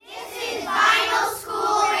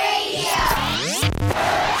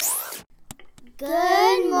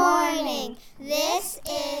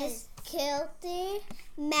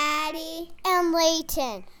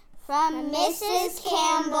from Mrs.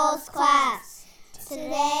 Campbell's class.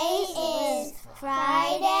 Today is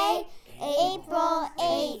Friday, April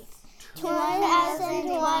 8th,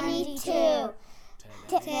 2022.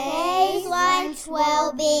 Today's lunch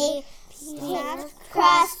will be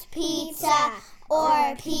crust pizza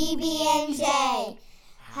or PB&J.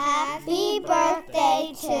 Happy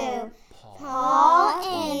birthday to Paul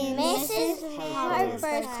in Mrs.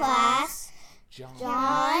 Harper's class,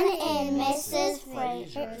 John in Mrs.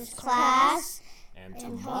 Fraser's class, and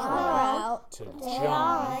tomorrow to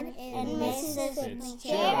John in Mrs.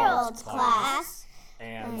 Fitzgerald's class,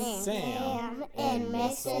 and Sam in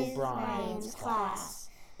Mrs. O'Brien's class.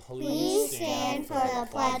 Please stand for the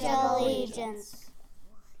Pledge of Allegiance.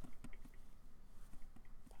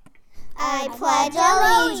 I pledge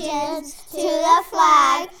allegiance to the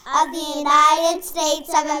flag of the United States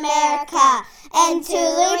of America and to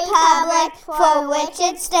the republic for which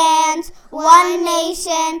it stands, one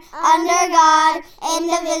nation, under God,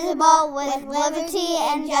 indivisible, with liberty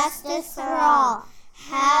and justice for all.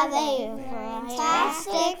 Have a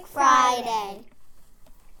fantastic Friday.